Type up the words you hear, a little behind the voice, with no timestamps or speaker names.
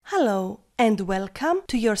Hello and welcome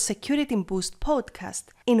to your Security Boost podcast,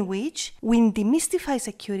 in which we demystify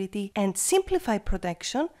security and simplify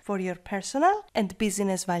protection for your personal and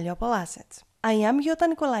business valuable assets. I am Iota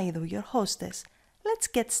Nikolaidou, your hostess. Let's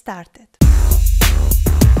get started.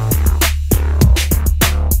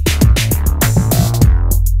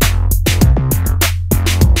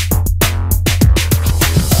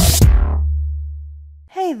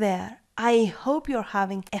 Hey there! I hope you're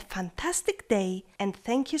having a fantastic day and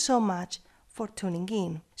thank you so much for tuning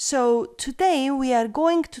in. So today we are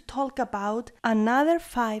going to talk about another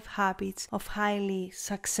 5 habits of highly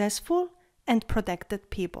successful and protected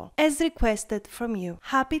people, as requested from you.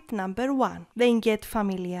 Habit number 1, they get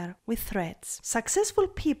familiar with threats. Successful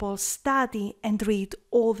people study and read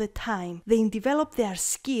all the time. They develop their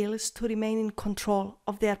skills to remain in control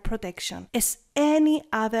of their protection, as any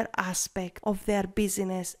other aspect of their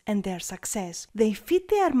business and their success. They feed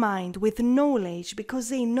their mind with knowledge because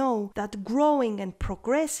they know that growing and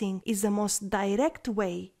progressing is the most direct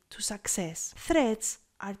way to success. Threats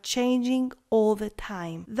are changing all the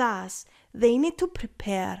time. Thus, they need to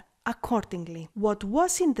prepare accordingly. What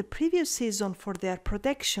was in the previous season for their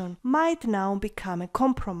protection might now become a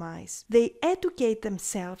compromise. They educate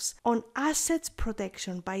themselves on assets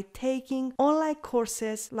protection by taking online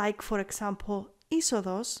courses like, for example,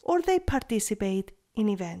 Isodos, or they participate in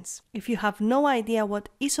events. If you have no idea what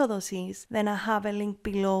Isodos is, then I have a link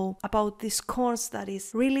below about this course that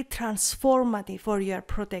is really transformative for your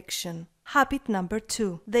protection. Habit number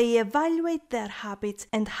 2, they evaluate their habits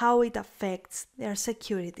and how it affects their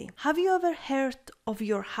security. Have you ever heard of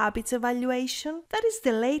your habits evaluation? That is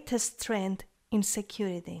the latest trend in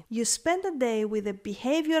security. You spend a day with a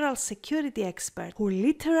behavioral security expert who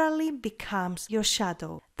literally becomes your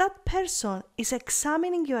shadow. That person is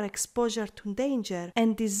examining your exposure to danger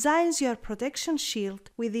and designs your protection shield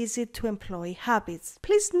with easy-to-employ habits.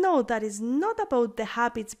 Please note that it's not about the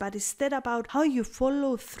habits, but instead about how you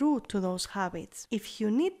follow through to those habits. If you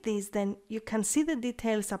need this, then you can see the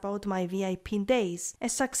details about my VIP days. A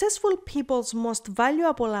successful people's most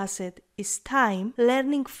valuable asset is time.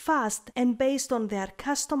 Learning fast and based on their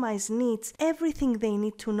customized needs, everything they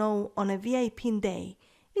need to know on a VIP day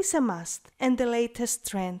is a must and the latest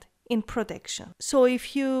trend in protection. So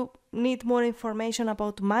if you need more information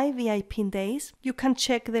about my VIP days, you can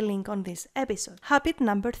check the link on this episode. Habit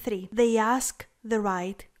number 3, they ask the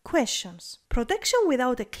right questions. Protection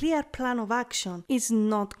without a clear plan of action is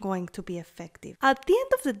not going to be effective. At the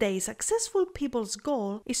end of the day, successful people's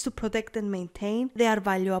goal is to protect and maintain their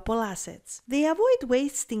valuable assets. They avoid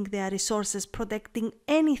wasting their resources protecting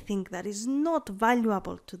anything that is not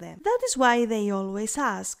valuable to them. That is why they always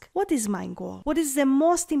ask, what is my goal? What is the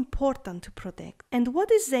most important to protect? And what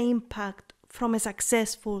is the impact from a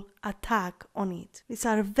successful attack on it? These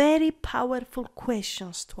are very powerful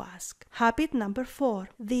questions to ask. Habit number 4,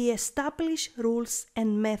 they establish rules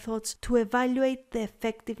and methods to evaluate the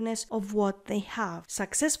effectiveness of what they have.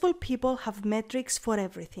 Successful people have metrics for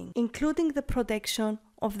everything, including the protection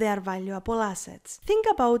of their valuable assets. Think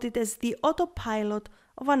about it as the autopilot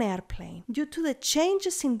of an airplane. Due to the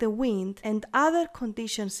changes in the wind and other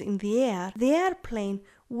conditions in the airplane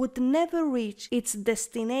would never reach its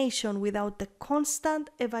destination without the constant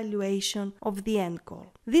evaluation of the end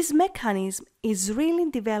goal. This mechanism is really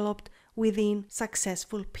developed within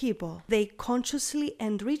successful people. They consciously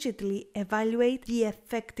and rigidly evaluate the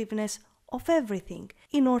effectiveness of everything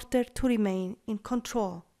in order to remain in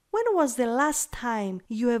control. When was the last time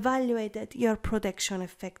you evaluated your protection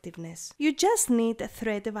effectiveness? You just need a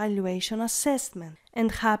threat evaluation assessment. And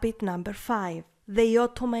habit number 5, they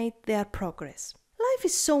automate their progress. Life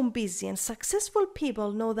is so busy and successful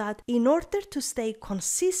people know that in order to stay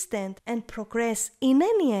consistent and progress in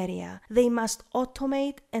any area, they must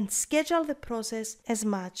automate and schedule the process as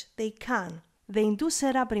much they can. They do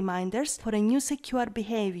set up reminders for a new secure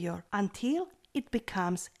behavior until it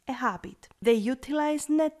becomes a habit. They utilize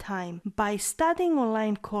net time by studying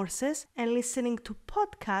online courses and listening to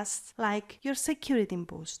podcasts like your Security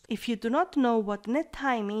Boost. If you do not know what net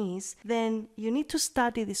time is, then you need to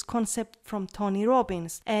study this concept from Tony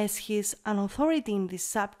Robbins, as he is an authority in this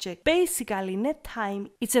subject. Basically, net time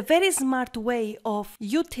is a very smart way of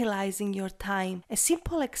utilizing your time. A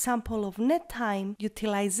simple example of net time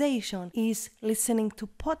utilization is listening to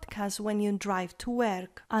podcasts when you drive to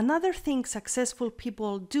work. Another thing successful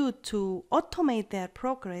people do to automate their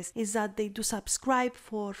progress is that they do subscribe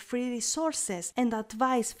for free resources and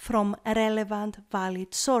advice from relevant,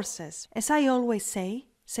 valid sources. As I always say,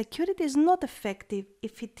 security is not effective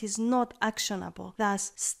if it is not actionable.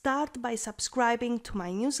 Thus, start by subscribing to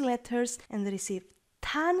my newsletters and receive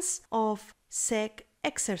tons of SEC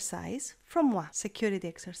exercise from what? Security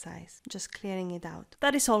exercise. Just clearing it out.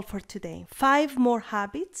 That is all for today. 5 more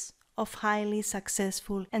habits of highly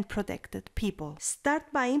successful and protected people. Start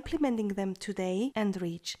by implementing them today and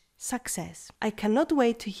reach success. I cannot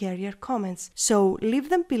wait to hear your comments, so leave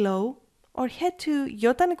them below or head to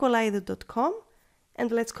yotanikolaidu.com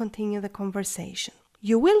and let's continue the conversation.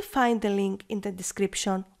 You will find the link in the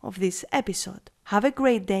description of this episode. Have a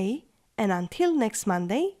great day, and until next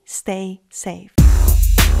Monday, stay safe.